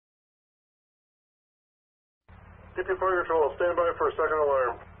Depew Fire Control, stand by for a second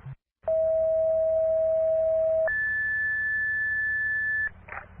alarm.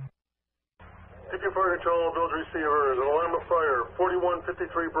 Depew Fire Control, Village Receivers, an alarm of fire, 4153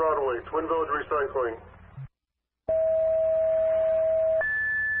 Broadway, Twin Village Recycling.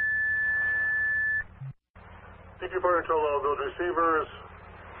 Depew Fire Control, Village Receivers,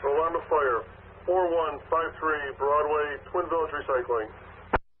 an alarm of fire, 4153 Broadway, Twin Village Recycling.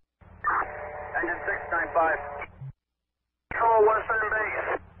 Engine 695. Control, West End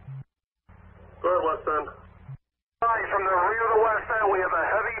base. Go ahead, West End. From the rear of the West End, we have a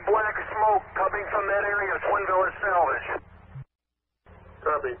heavy black smoke coming from that area, Twin Village Salvage.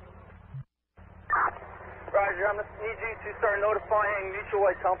 Copy. Roger, I'm going to need you to start notifying mutual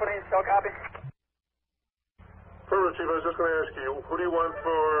aid companies. So copy. Perfect, Chief. I was just going to ask you, who do you want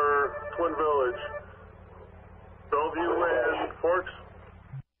for Twin Village? Bellevue and Forks?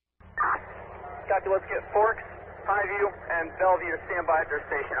 Copy, let's get Forks, Hyview, and Bellevue to stand by at their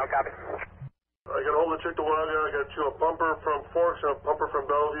station. I'll copy. I got hold of Chicktawaga. I got you a pumper from Forks and a pumper from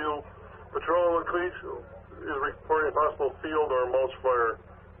Bellevue. Patrol in Cleve is reporting a possible field or mulch fire,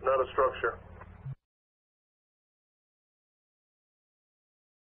 not a structure.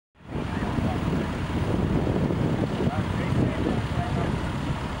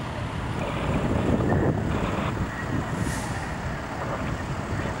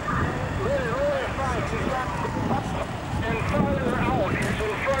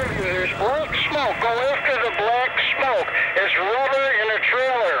 Go after the black smoke. It's rubber in a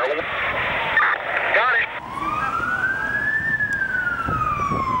trailer. Got it.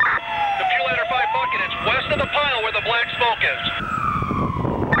 Depew 5 bucket. It's west of the pile where the black smoke is.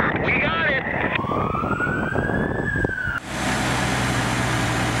 We got it.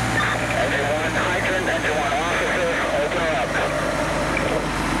 Engine 1 hydrant, engine 1 officer, open her up.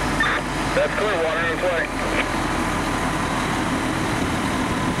 That's clear, water in play.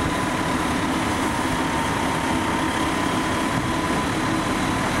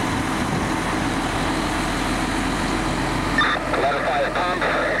 Pump,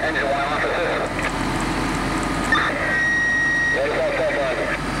 engine 1 officer. Notify Southline.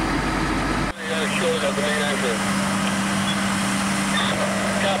 You got a short at the main entrance.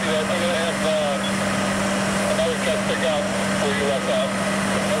 Copy that. I'm going to have another truck pick up where you left off.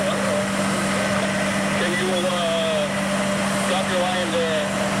 Can you drop your line hit?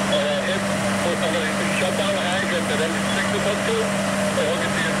 I'm going to shut down the hydrant and then 6 is up to, and hook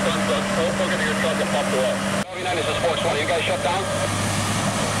it to your front truck, hook it to your truck and pump it up. 9 is a sports one. You guys shut down?